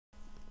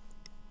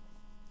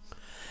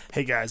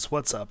Hey guys,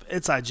 what's up?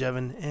 It's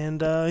iJevin,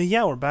 and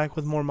yeah, we're back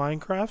with more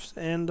Minecraft,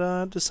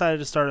 and decided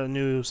to start a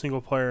new single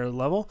player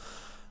level.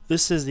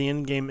 This is the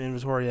in-game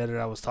inventory edit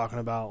I was talking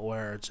about,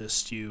 where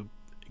just you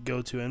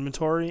go to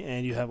inventory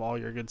and you have all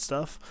your good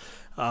stuff.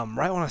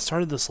 Right when I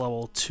started this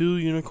level, 2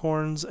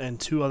 unicorns and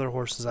 2 other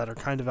horses that are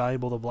kind of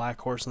valuable, the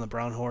black horse and the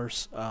brown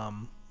horse,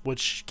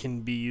 which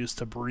can be used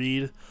to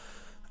breed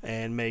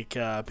and make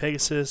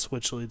Pegasus,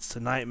 which leads to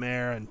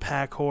Nightmare and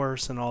Pack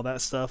Horse and all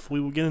that stuff. We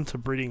will get into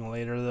breeding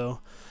later though.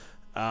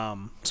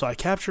 So I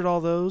captured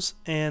all those,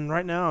 and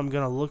right now I'm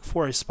going to look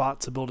for a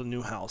spot to build a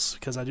new house,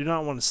 because I do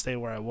not want to stay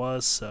where I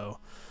was. So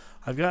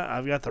I've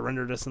got the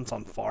render distance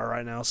on far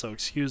right now, so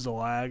excuse the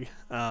lag.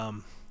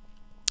 How's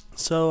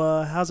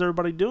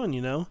everybody doing,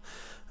 you know?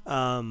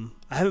 I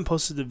haven't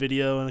posted the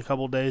video in a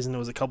couple days, and it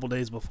was a couple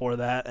days before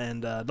that,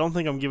 and don't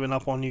think I'm giving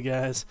up on you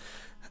guys.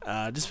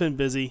 Just been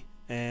busy,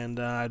 and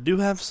I do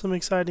have some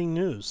exciting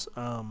news.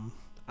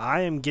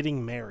 I am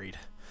getting married.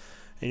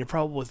 And you're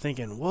probably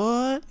thinking,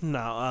 what?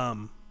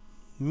 No,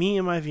 me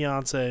and my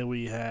fiance,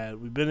 we've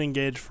been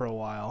engaged for a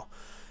while,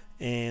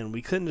 and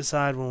we couldn't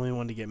decide when we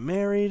wanted to get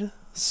married.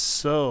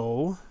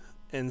 So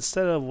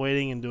instead of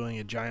waiting and doing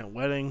a giant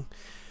wedding,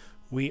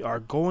 we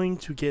are going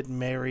to get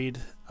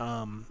married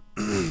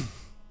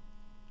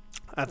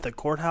at the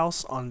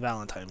courthouse on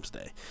Valentine's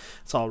Day.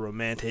 It's all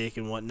romantic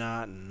and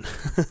whatnot, and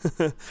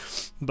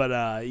but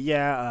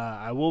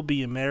I will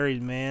be a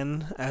married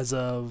man as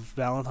of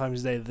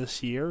Valentine's Day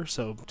this year,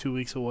 so 2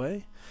 weeks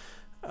away.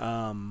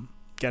 Got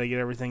to get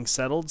everything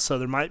settled, so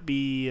there might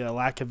be a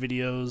lack of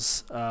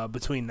videos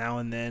between now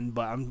and then,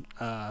 but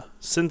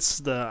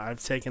since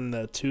I've taken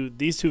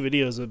these two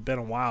videos have been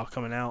a while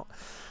coming out.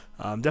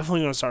 I'm definitely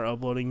going to start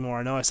uploading more.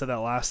 I know I said that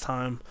last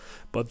time,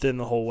 but then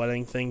the whole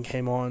wedding thing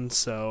came on.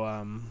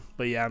 So,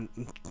 but yeah,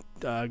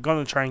 I'm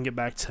going to try and get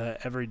back to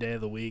every day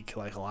of the week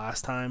like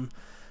last time.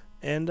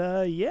 And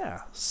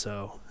yeah,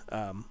 so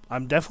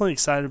I'm definitely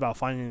excited about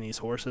finding these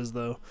horses,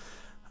 though.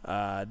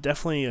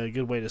 Definitely a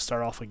good way to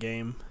start off a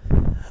game.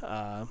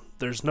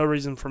 There's no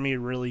reason for me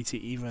really to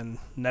even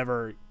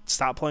never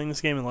stop playing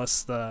this game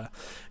unless the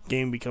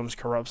game becomes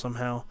corrupt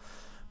somehow.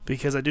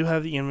 Because I do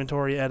have the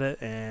inventory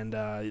edit, and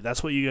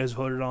that's what you guys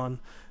voted on.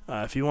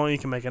 If you want, you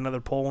can make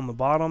another poll on the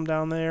bottom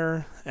down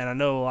there. And I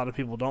know a lot of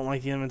people don't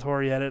like the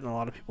inventory edit, and a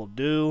lot of people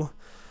do.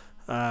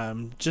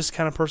 Just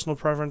kind of personal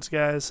preference,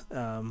 guys.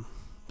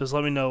 Just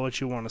let me know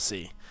what you want to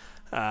see.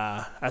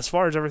 As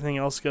far as everything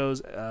else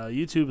goes,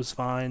 YouTube is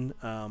fine.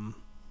 I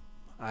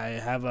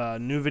have a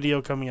new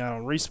video coming out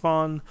on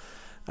Respawn.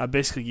 I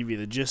basically give you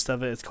the gist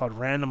of it. It's called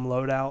Random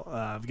Loadout.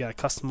 I've got a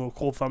custom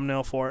cool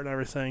thumbnail for it and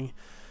everything.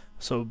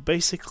 So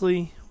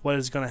basically, what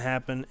is going to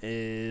happen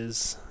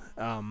is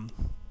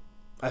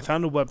I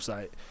found a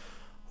website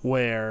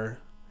where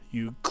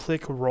you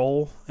click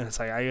roll, and it's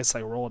like, I guess,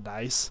 like roll a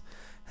dice,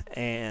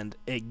 and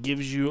it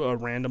gives you a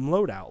random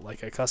loadout,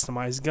 like a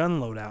customized gun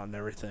loadout and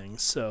everything.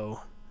 So,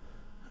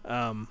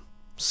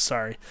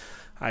 sorry,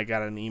 I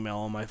got an email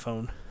on my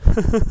phone.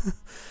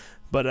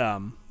 But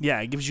yeah,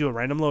 it gives you a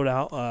random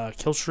loadout,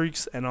 kill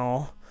streaks and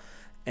all,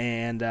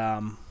 and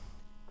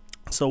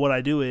so what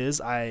I do is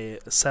I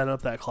set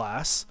up that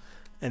class,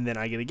 and then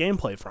I get a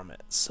gameplay from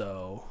it.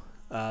 So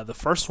the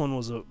first one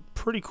was a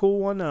pretty cool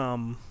one.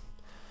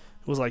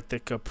 It was like the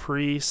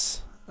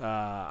Caprice.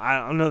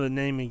 I don't know the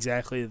name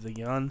exactly of the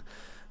gun,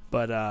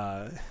 but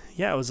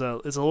yeah, it's a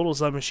little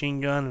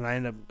submachine gun,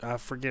 and I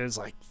forget, it's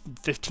like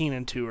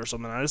 15-2 or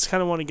something. I just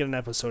kind of want to get an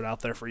episode out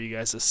there for you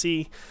guys to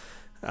see.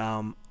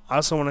 I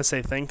also want to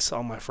say thanks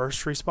on my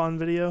first Respawn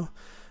video.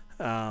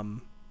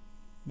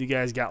 You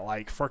guys got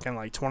like freaking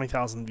like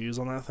 20,000 views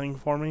on that thing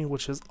for me,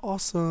 which is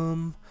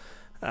awesome.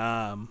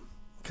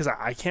 Because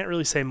I can't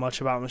really say much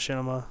about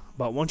Machinima,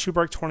 but once you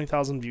break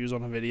 20,000 views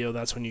on a video,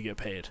 that's when you get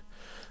paid.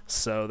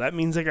 So that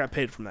means I got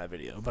paid from that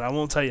video, but I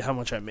won't tell you how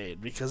much I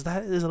made because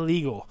that is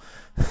illegal.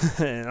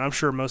 And I'm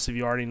sure most of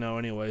you already know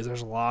anyways.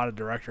 There's a lot of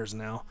directors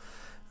now.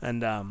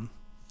 And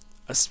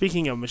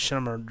speaking of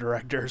Machinima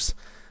directors,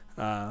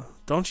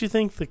 don't you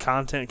think the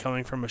content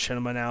coming from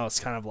Machinima now is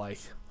kind of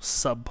like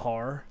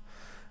subpar?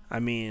 I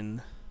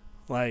mean,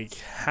 like,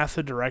 half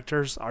the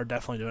directors are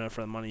definitely doing it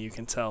for the money, you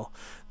can tell.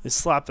 They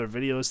slap their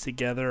videos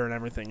together and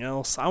everything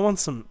else. I want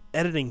some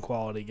editing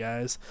quality,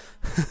 guys.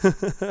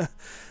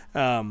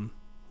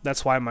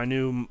 That's why my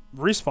new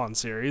Respawn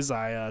series,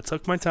 I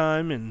took my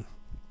time, and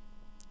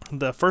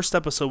the first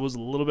episode was a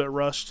little bit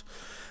rushed,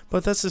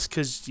 but that's just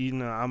because, you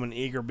know, I'm an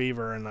eager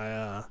beaver, and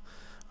I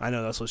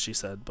know that's what she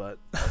said, but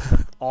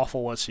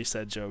awful what she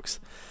said jokes.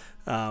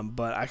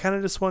 But I kind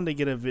of just wanted to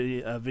get a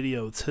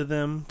video to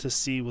them to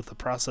see what the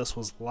process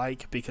was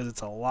like, because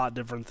it's a lot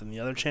different than the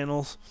other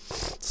channels.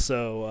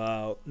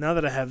 So now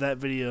that I have that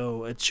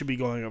video, it should be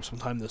going up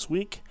sometime this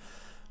week.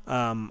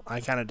 I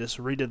kind of just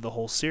redid the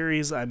whole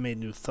series. I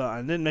made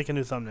I didn't make a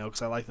new thumbnail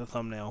because I like the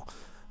thumbnail,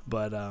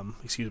 but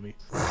excuse me.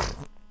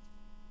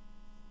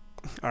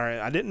 All right,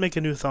 I didn't make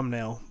a new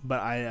thumbnail,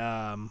 but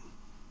I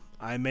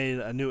made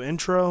a new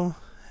intro,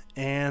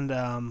 and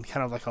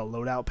kind of like a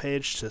loadout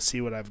page to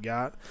see what I've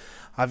got.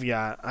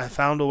 I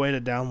found a way to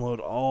download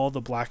all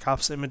the Black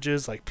Ops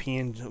images, like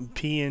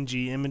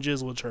PNG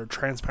images, which are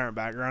transparent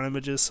background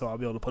images, so I'll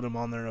be able to put them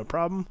on there no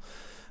problem.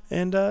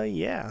 And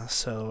yeah,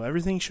 so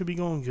everything should be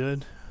going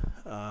good.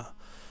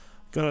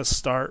 Gonna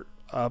start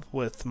up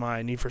with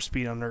my Need for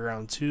Speed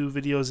Underground 2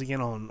 videos again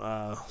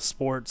on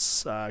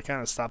sports. I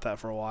kind of stopped that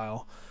for a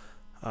while.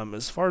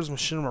 As far as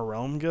Machinima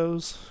Realm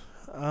goes,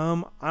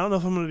 I don't know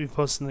if I'm going to be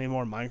posting any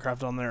more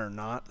Minecraft on there or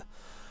not.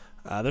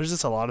 There's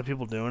just a lot of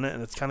people doing it,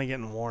 and it's kind of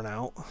getting worn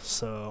out.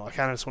 So I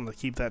kind of just want to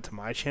keep that to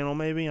my channel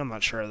maybe. I'm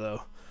not sure,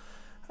 though.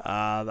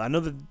 I know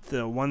that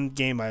the one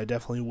game I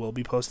definitely will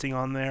be posting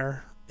on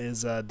there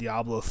is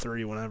Diablo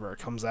 3 whenever it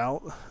comes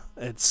out.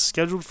 It's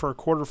scheduled for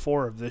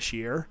Q4 of this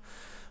year,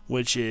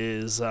 which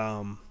is,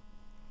 oh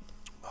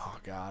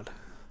God.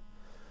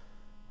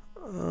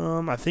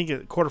 I think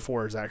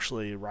Q4 is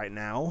actually right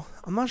now.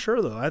 I'm not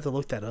sure, though. I have to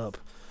look that up.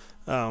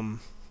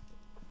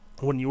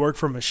 When you work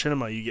for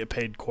Machinima, you get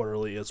paid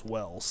quarterly as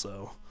well,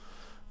 so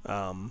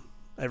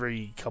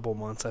every couple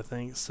months, I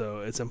think. So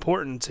it's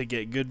important to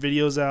get good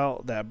videos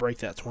out that break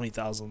that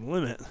 20,000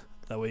 limit.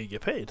 That way you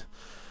get paid.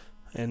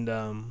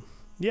 And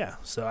yeah,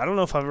 so I don't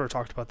know if I've ever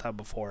talked about that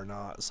before or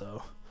not.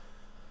 So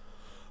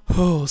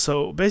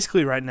so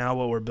basically right now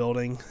what we're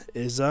building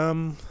is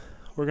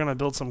we're gonna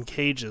build some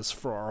cages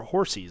for our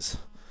horsies,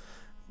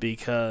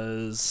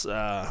 because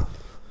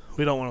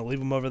we don't want to leave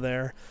them over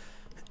there.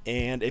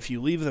 And if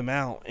you leave them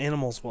out,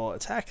 animals will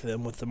attack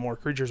them with the More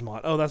Creatures mod.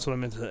 Oh, that's what I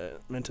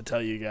meant to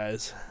tell you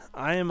guys.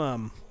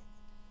 I'm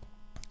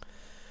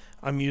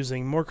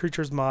using More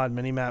Creatures mod,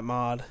 Minimap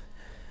mod,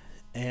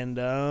 and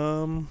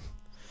the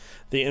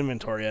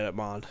Inventory Edit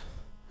mod.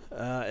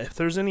 If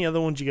there's any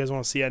other ones you guys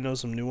want to see, I know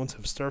some new ones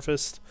have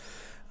surfaced,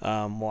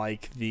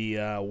 like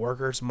the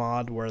Workers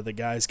mod, where the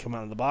guys come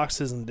out of the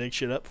boxes and dig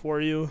shit up for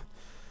you.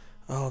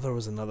 Oh, there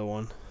was another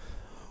one.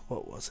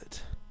 What was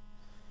it?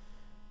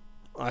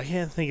 I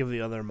can't think of the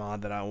other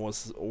mod that I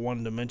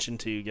wanted to mention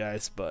to you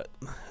guys, but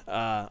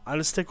I'll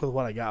just stick with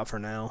what I got for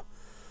now.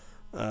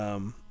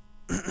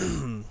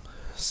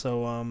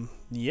 So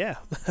yeah.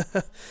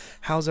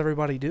 How's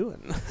everybody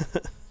doing?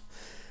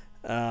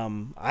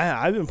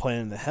 I've been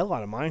playing the hell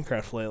out of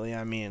Minecraft lately.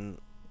 I mean,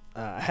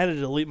 I had to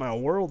delete my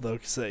world, though,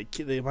 because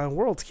my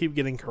worlds keep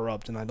getting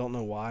corrupt, and I don't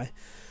know why.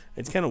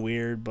 It's kind of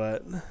weird,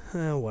 but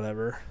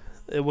whatever.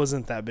 It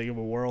wasn't that big of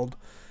a world.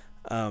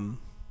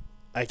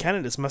 I kind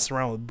of just messed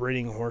around with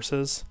breeding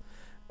horses,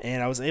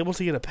 and I was able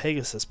to get a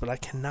Pegasus, but I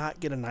cannot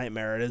get a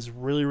Nightmare. It is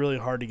really, really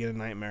hard to get a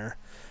Nightmare,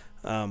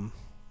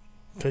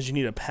 because you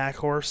need a pack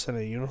horse and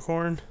a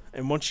unicorn,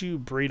 and once you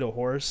breed a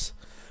horse,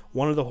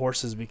 one of the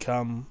horses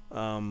become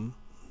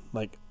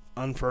like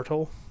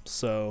unfertile,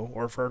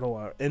 or fertile,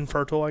 or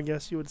infertile, I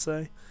guess you would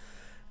say,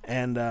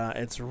 and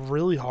it's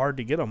really hard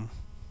to get them.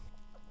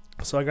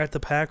 So I got the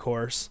pack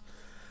horse,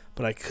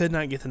 but I could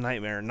not get the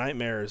Nightmare.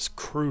 Nightmare is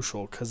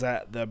crucial because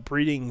the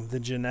breeding, the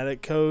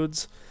genetic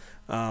codes,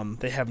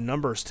 they have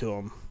numbers to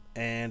them.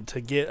 And to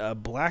get a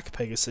black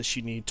Pegasus,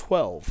 you need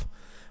 12.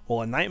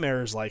 Well, a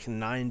Nightmare is like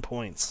 9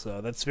 points.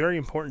 So that's very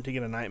important to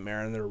get a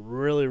Nightmare, and they're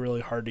really,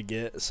 really hard to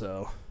get.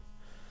 So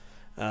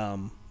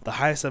the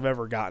highest I've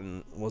ever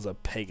gotten was a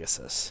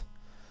Pegasus.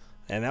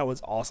 And that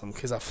was awesome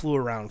because I flew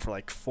around for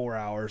like 4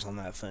 hours on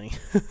that thing.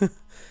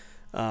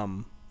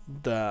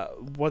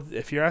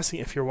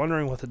 If you're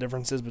wondering what the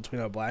difference is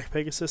between a black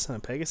Pegasus and a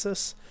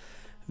Pegasus,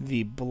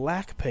 the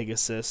black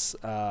Pegasus,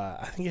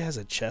 I think it has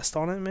a chest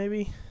on it,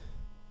 maybe.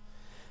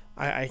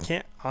 I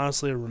can't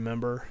honestly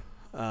remember.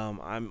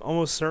 I'm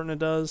almost certain it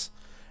does,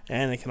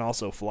 and it can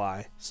also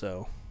fly.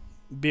 So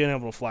being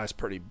able to fly is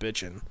pretty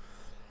bitchin'.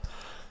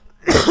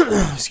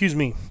 Excuse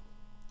me.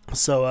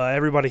 So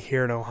everybody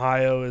here in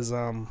Ohio is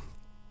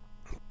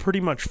pretty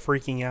much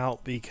freaking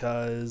out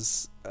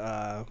because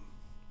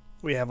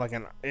we have like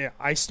an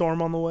ice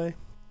storm on the way,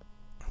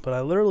 but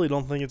I literally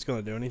don't think it's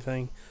going to do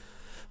anything.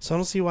 So I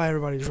don't see why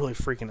everybody's really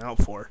freaking out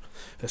for it.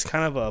 It's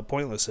kind of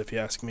pointless if you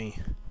ask me.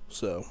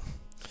 So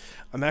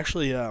I'm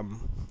actually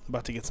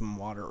about to get some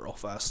water real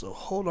fast, so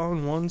hold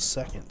on 1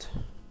 second.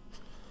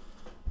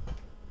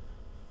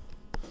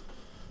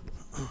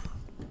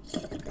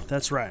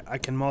 That's right, I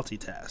can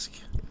multitask.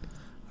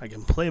 I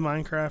can play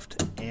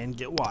Minecraft and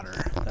get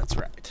water. That's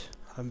right.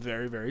 I'm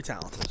very, very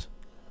talented.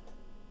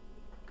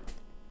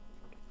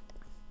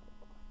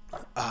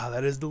 Ah,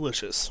 that is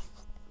delicious.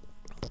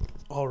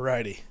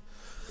 Alrighty.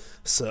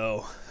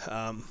 So,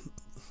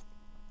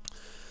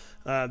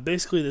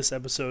 basically this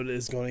episode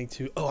is going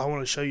to... Oh, I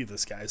want to show you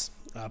this, guys.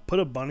 Put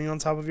a bunny on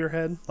top of your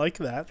head, like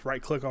that.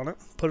 Right-click on it.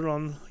 Put it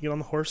on... Get on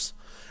the horse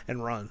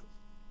and run.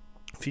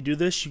 If you do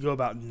this, you go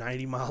about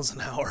 90 miles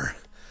an hour.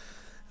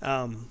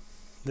 Then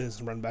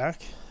just run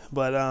back.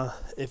 But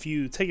if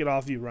you take it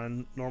off, you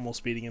run normal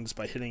speed again just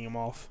by hitting him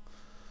off.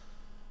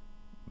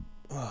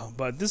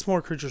 But this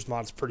More Creatures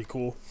mod is pretty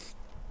cool.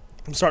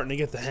 I'm starting to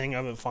get the hang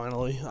of it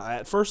finally.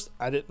 At first,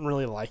 I didn't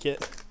really like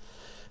it,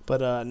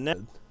 but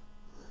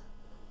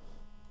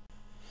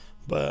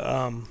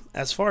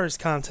as far as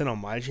content on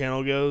my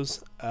channel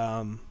goes,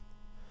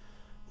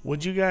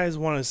 Would you guys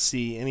want to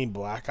see any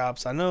Black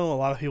Ops? I know a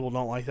lot of people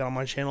don't like that on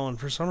my channel, and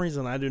for some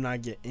reason I do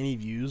not get any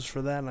views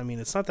for that. I mean,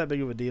 it's not that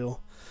big of a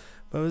deal,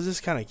 but I was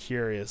just kind of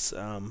curious.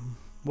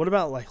 What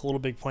about like Little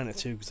Big Planet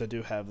 2? Because I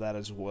do have that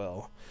as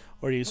well.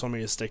 Or do you just want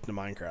me to stick to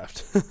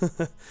Minecraft?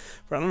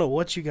 But I don't know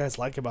what you guys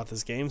like about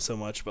this game so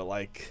much, but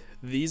like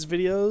these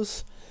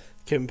videos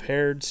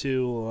compared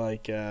to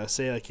like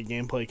say like a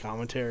gameplay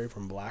commentary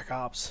from Black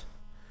Ops,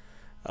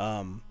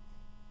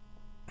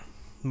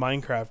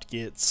 Minecraft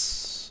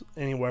gets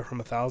anywhere from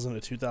 1,000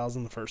 to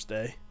 2,000 the first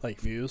day, like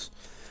views.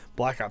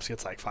 Black Ops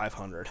gets like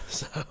 500.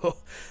 So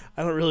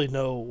I don't really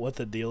know what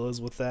the deal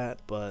is with that,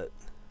 but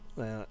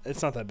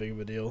it's not that big of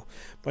a deal.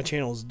 My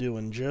channel's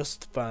doing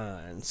just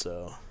fine.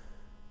 So,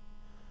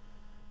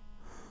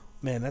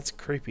 man, that's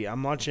creepy.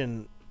 I'm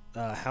watching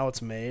how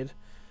it's made,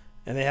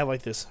 and they have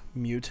like this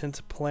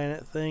mutant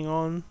planet thing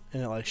on,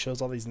 and it like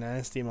shows all these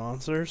nasty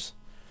monsters.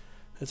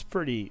 It's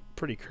pretty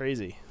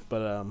crazy.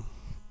 But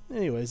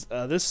anyways,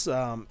 this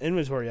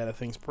inventory out of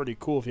thing's pretty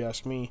cool if you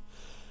ask me.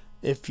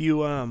 If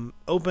you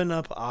open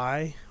up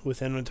I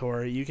with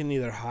inventory, you can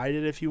either hide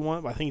it if you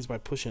want, but I think it's by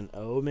pushing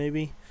O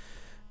maybe.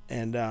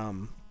 And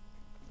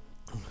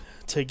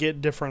to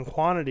get different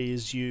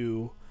quantities,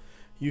 you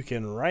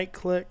can right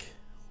click,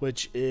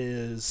 which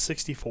is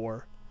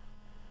 64,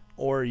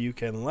 or you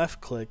can left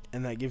click,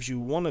 and that gives you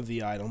one of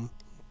the item.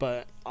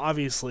 But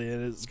obviously, it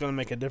is going to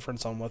make a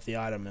difference on what the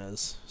item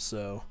is.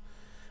 So,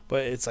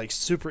 but it's like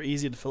super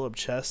easy to fill up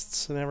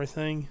chests and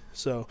everything.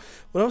 So,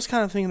 what I was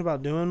kind of thinking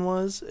about doing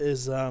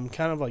is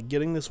kind of like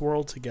getting this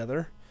world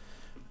together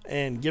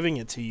and giving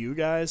it to you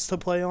guys to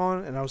play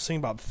on. And I was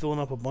thinking about filling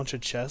up a bunch of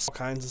chests, all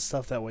kinds of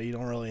stuff, that way you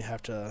don't really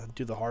have to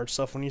do the hard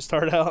stuff when you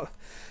start out.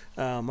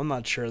 I'm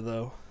not sure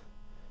though,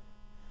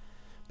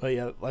 but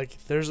yeah,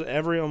 like there's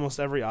almost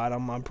every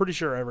item. I'm pretty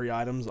sure every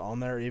item's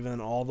on there,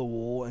 even all the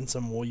wool and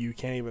some wool you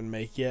can't even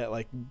make yet,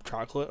 like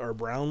chocolate or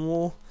brown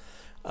wool.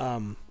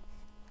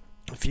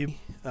 If you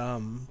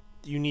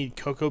need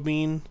cocoa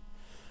bean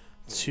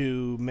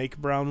to make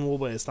brown wool,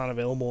 but it's not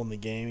available in the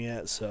game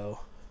yet, so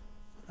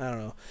I don't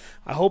know.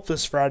 I hope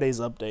this Friday's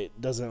update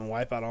doesn't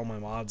wipe out all my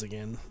mods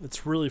again.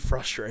 It's really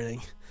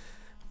frustrating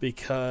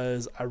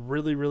because I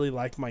really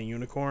like my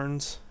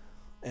unicorns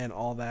and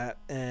all that,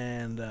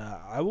 and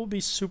I will be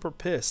super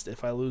pissed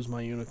if I lose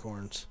my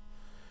unicorns.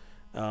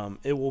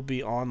 It will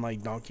be on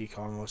like Donkey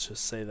Kong, let's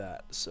just say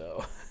that.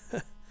 So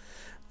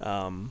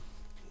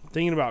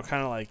thinking about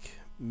kind of like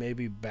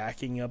maybe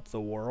backing up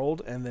the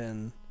world and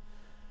then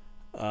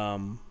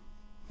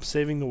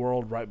saving the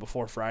world right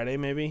before Friday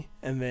maybe,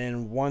 and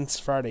then once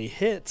Friday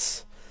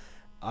hits,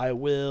 I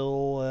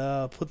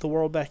will put the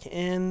world back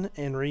in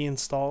and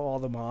reinstall all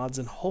the mods,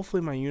 and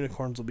hopefully my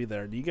unicorns will be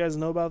there. Do you guys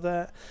know about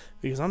that?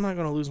 Because I'm not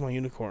going to lose my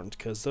unicorns,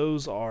 because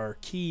those are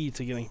key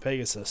to getting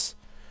Pegasus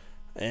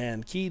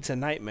and key to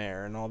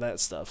Nightmare and all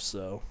that stuff.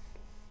 So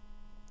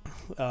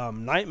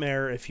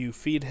Nightmare, if you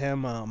feed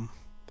him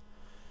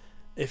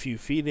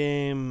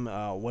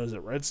what is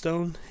it,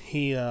 redstone,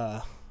 he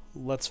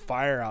lets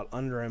fire out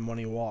under him when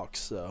he walks,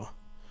 so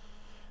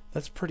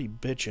that's pretty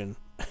bitchin'.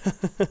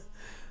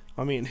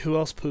 I mean, who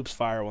else poops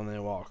fire when they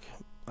walk?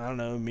 I don't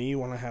know, me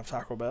when I have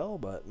Taco Bell,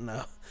 but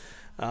no.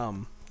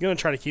 I'm gonna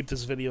try to keep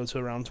this video to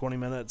around 20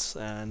 minutes,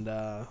 and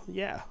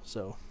yeah,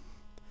 so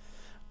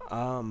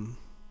I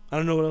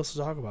don't know what else to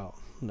talk about.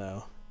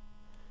 No.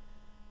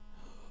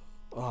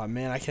 Oh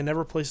man, I can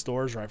never place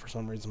doors right for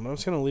some reason, but I'm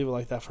just gonna leave it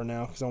like that for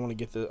now because I want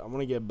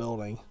to get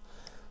building.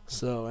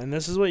 So, and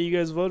this is what you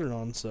guys voted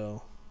on,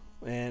 so.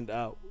 And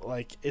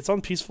like it's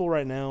on peaceful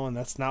right now, and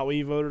that's not what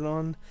you voted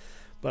on,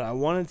 but I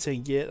wanted to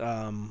get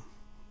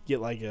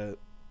like a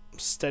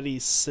steady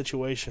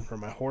situation for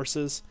my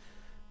horses,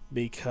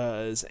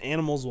 because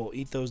animals will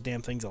eat those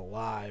damn things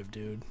alive,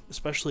 dude.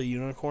 Especially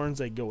unicorns,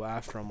 they go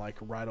after them like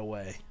right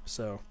away.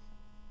 So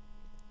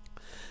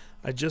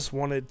I just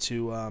wanted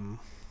to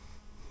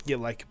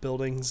get like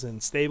buildings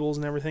and stables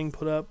and everything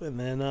put up, and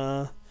then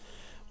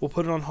we'll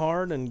put it on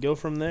hard and go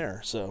from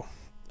there. So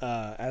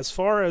as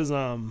far as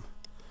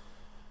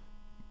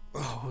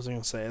what was I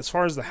gonna say? As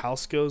far as the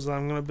house goes that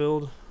I'm gonna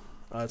build,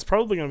 it's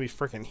probably gonna be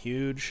freaking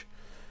huge,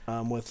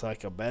 with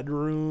like a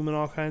bedroom and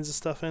all kinds of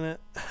stuff in it.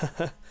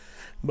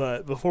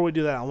 But before we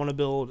do that, I want to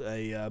build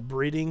a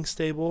breeding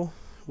stable,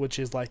 which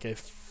is like I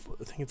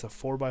think it's a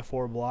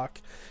 4x4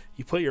 block.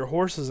 You put your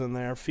horses in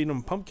there, feed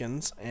them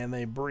pumpkins, and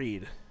they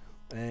breed.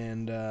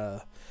 And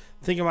I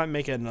think I might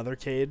make another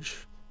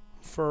cage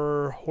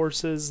for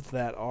horses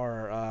that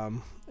are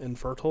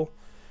infertile.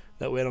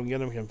 That way I don't get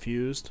them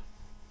confused.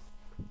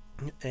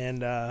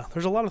 And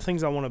there's a lot of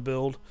things I want to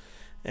build,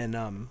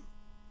 and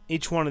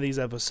each one of these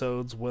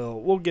episodes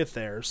we'll get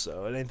there,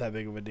 so it ain't that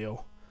big of a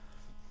deal.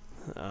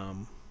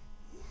 I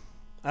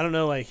don't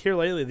know, like here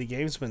lately the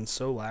game's been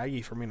so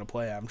laggy for me to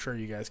play. I'm sure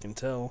you guys can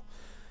tell,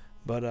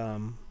 but I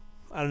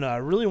don't know, I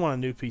really want a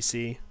new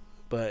PC,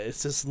 but it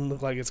doesn't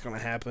look like it's gonna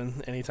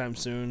happen anytime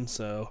soon,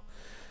 so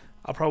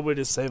I'll probably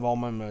just save all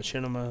my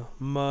machinima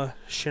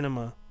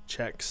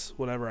checks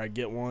whenever I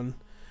get one.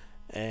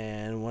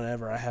 And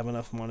whenever I have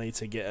enough money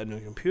to get a new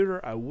computer,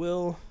 I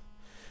will.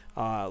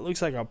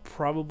 Looks like I'll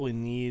probably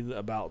need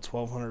about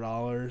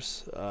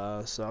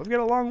 $1,200, so I've got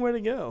a long way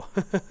to go.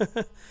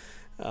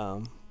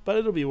 But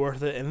it'll be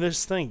worth it. And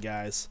this thing,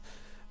 guys,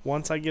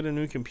 once I get a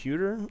new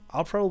computer,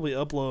 I'll probably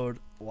upload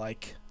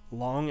like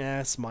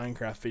long-ass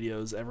Minecraft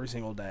videos every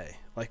single day,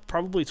 like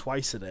probably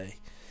twice a day,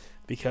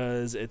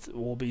 because it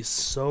will be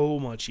so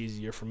much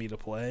easier for me to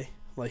play.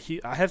 Like,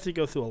 I have to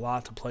go through a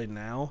lot to play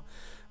now,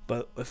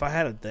 but if I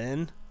had it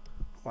then,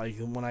 like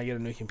when I get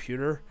a new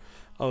computer,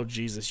 oh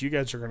Jesus, you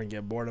guys are going to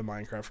get bored of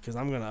Minecraft, because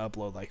I'm going to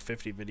upload like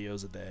 50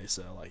 videos a day,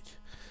 so like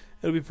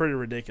it'll be pretty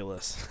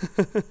ridiculous.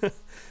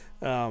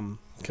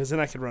 Because then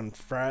I could run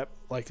Frap.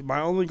 Like, my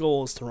only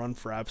goal is to run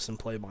Fraps and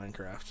play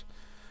Minecraft,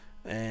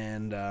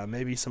 and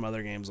maybe some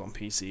other games on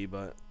PC,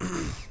 but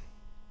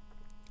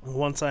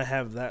once I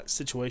have that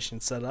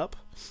situation set up,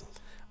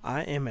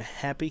 I am a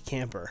happy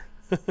camper.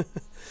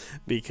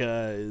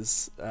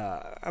 Because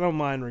I don't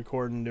mind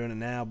recording doing it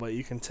now, but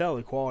you can tell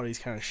the quality's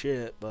kind of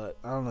shit, but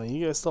I don't know,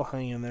 you guys still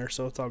hang in there,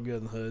 so it's all good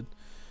in the hood.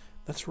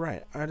 That's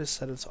right, I just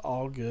said it's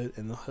all good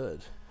in the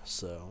hood.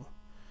 So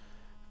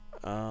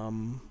I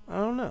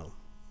don't know.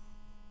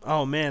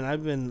 Oh man,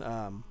 I've been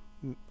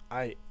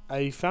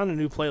I found a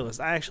new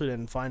playlist. I actually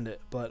didn't find it,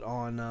 but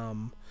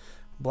on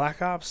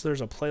Black Ops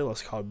there's a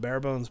playlist called Bare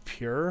Bones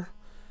Pure,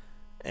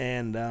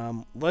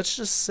 and let's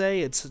just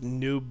say it's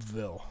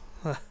Noobville.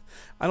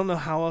 I don't know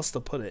how else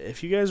to put it.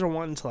 If you guys are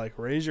wanting to like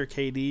raise your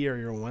KD or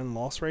your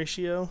win-loss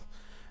ratio,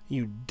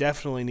 you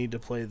definitely need to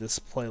play this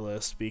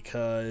playlist,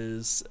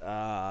 because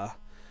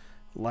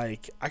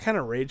like, I kind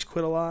of rage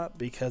quit a lot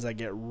because I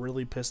get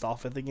really pissed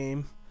off at the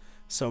game.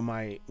 So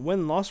my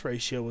win-loss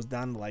ratio was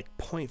down to like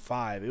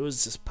 0.5. It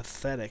was just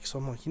pathetic. So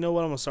I'm like, you know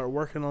what? I'm going to start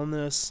working on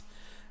this,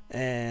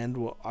 and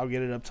I'll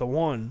get it up to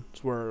 1.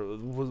 It's where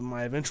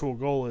my eventual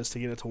goal is to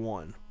get it to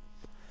 1.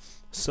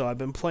 So I've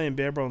been playing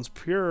Bare Bones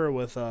Pure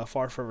with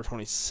Far Forever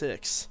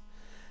 26,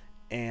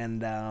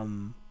 and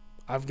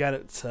I've got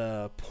it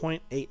to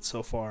 0.8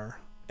 so far.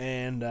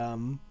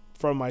 And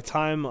from my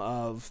time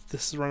of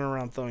this is running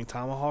around throwing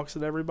tomahawks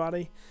at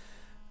everybody,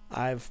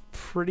 I've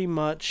pretty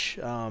much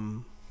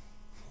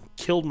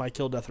killed my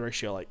kill-death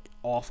ratio like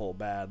awful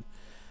bad.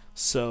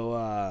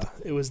 So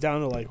it was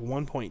down to like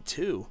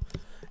 1.2,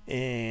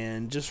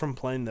 and just from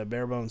playing the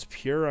Bare Bones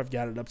Pure, I've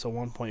got it up to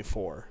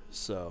 1.4.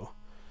 So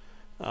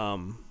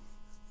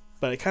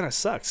but it kind of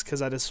sucks because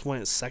I just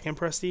went 2nd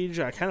prestige.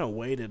 I kind of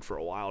waited for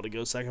a while to go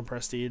 2nd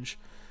prestige.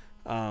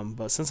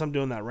 But since I'm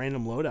doing that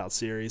random loadout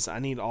series, I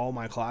need all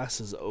my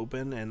classes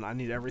open and I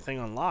need everything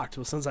unlocked.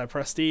 Well, since I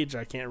prestige,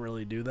 I can't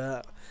really do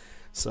that.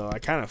 So I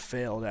kind of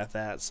failed at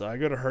that. So I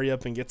got to hurry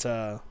up and get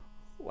to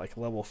like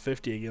level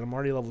 50 again. I'm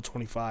already level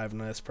 25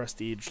 and I just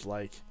prestiged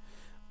like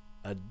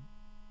a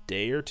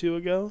day or two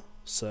ago.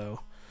 So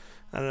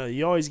I don't know.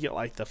 You always get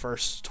like the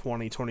first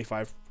 20,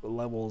 25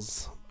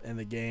 levels in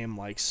the game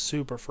like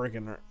super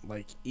freaking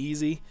like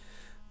easy,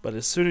 but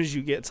as soon as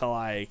you get to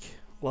like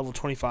level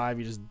 25,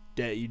 you just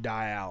you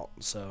die out.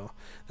 So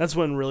that's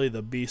when really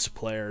the beast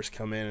players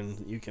come in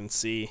and you can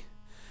see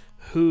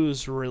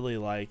who's really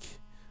like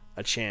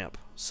a champ.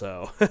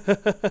 So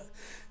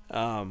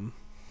they're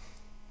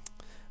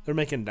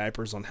making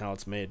diapers on how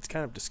it's made. It's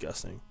kind of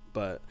disgusting,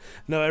 but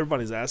no,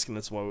 everybody's asking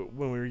us when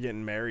we were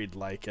getting married,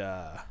 like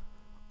oh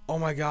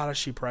my god, is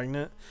she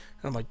pregnant?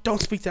 And I'm like,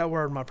 don't speak that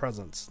word in my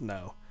presence.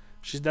 No,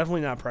 she's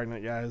definitely not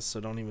pregnant, guys, so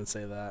don't even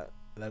say that.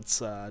 That's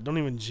don't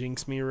even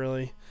jinx me,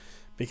 really,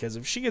 because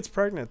if she gets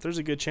pregnant, there's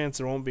a good chance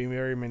there won't be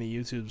very many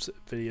YouTube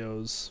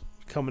videos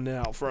coming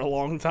out for a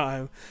long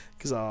time,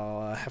 because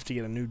I'll have to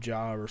get a new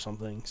job or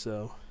something.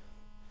 So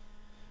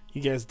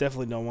you guys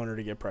definitely don't want her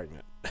to get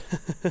pregnant.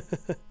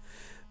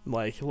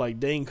 like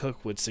Dane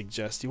Cook would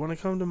suggest, you want to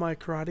come to my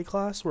karate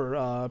class?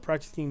 We're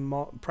practicing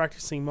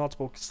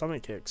multiple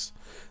stomach kicks.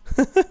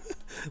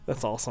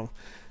 That's awesome.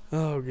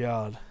 Oh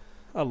god,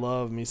 I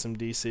love me some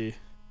DC.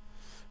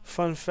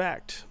 Fun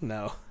fact,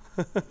 no.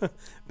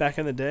 Back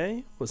in the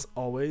day was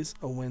always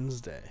a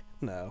Wednesday.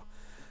 No.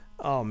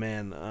 Oh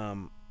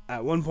man,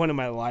 at one point in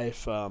my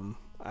life,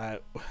 I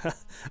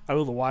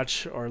would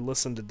watch or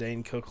listen to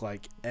Dane Cook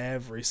like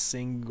every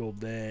single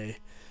day.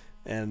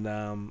 And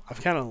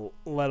I've kind of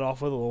let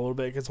off with it a little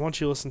bit, because once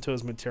you listen to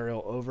his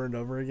material over and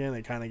over again,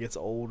 it kind of gets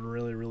old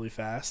really, really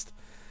fast.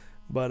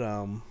 But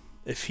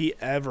if he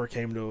ever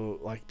came to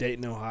like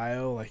Dayton,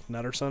 Ohio, like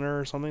Nutter Center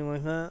or something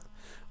like that,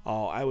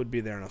 oh, I would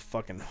be there in a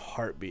fucking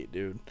heartbeat,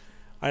 dude.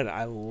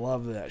 I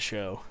love that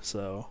show.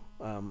 So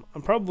I'm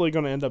probably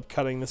going to end up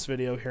cutting this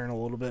video here in a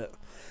little bit.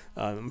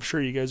 I'm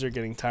sure you guys are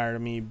getting tired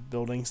of me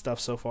building stuff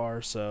so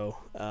far, so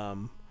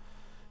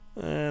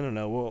I don't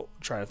know, we'll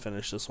try to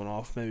finish this one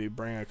off, maybe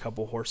bring a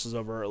couple horses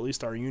over, or at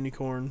least our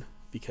unicorn,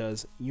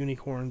 because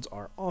unicorns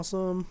are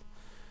awesome.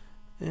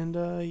 And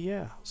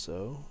yeah,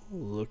 so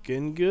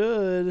looking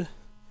good.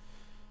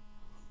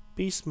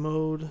 Beast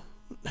mode.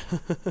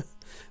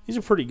 These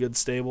are pretty good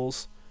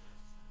stables.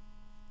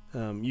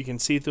 You can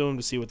see through them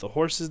to see what the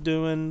horse is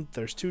doing.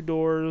 There's 2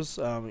 doors.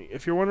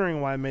 If you're wondering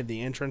why I made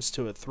the entrance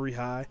to it 3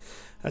 high,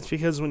 that's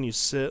because when you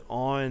sit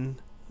on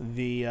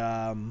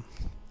the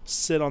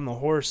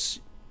horse,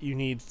 you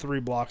need 3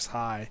 blocks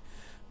high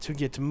to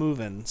get to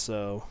moving.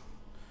 So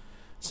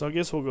I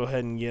guess we'll go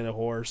ahead and get a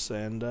horse,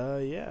 and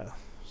yeah.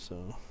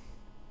 So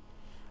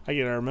I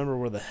gotta remember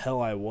where the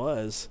hell I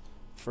was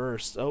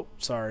first. Oh,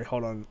 sorry.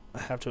 Hold on.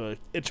 I have to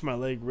itch my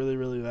leg really,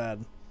 really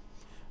bad.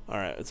 All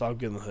right, it's all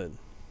good in the hood.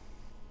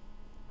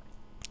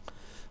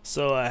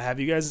 So, have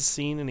you guys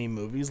seen any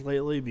movies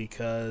lately?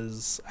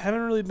 Because I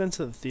haven't really been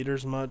to the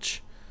theaters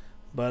much,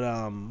 but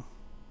I don't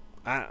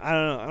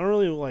know. I don't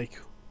really like,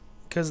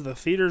 because the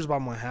theaters by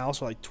my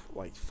house are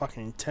like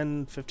fucking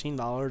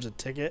 $10-15 a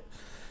ticket,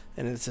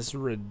 and it's just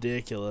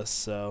ridiculous.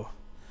 So,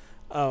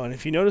 oh, and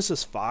if you notice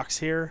this fox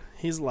here,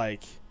 he's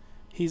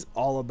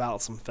all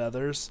about some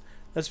feathers.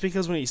 That's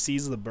because when he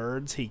sees the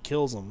birds, he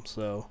kills them.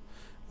 So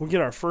we'll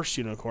get our first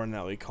unicorn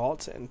that we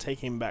caught and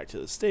take him back to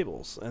the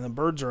stables. And the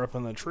birds are up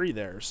in the tree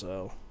there,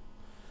 so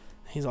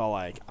he's all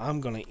like,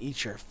 I'm gonna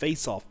eat your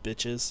face off,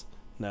 bitches.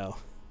 No.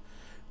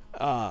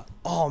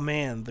 Oh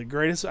man,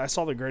 I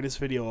saw the greatest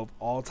video of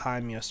all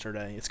time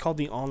yesterday. It's called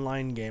The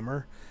Online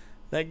Gamer.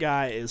 That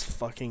guy is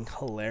fucking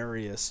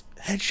hilarious.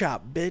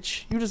 Headshot,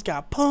 bitch. You just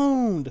got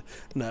pwned.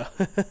 No.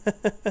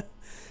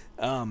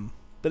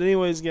 But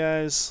anyways,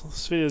 guys,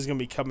 this video is going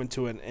to be coming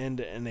to an end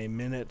in a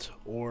minute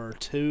or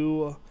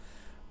two.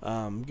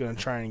 I'm going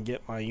to try and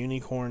get my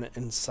unicorn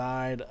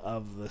inside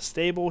of the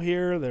stable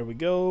here. There we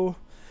go.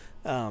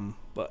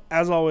 But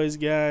as always,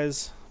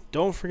 guys,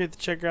 don't forget to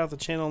check out the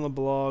channel and the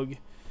blog.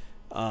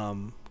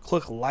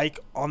 Click like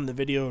on the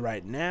video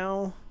right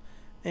now.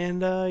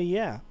 And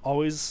yeah,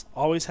 always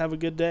have a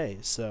good day.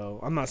 So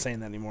I'm not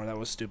saying that anymore. That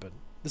was stupid.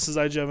 This is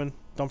iJevin.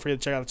 Don't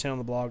forget to check out the channel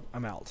and the blog.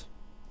 I'm out.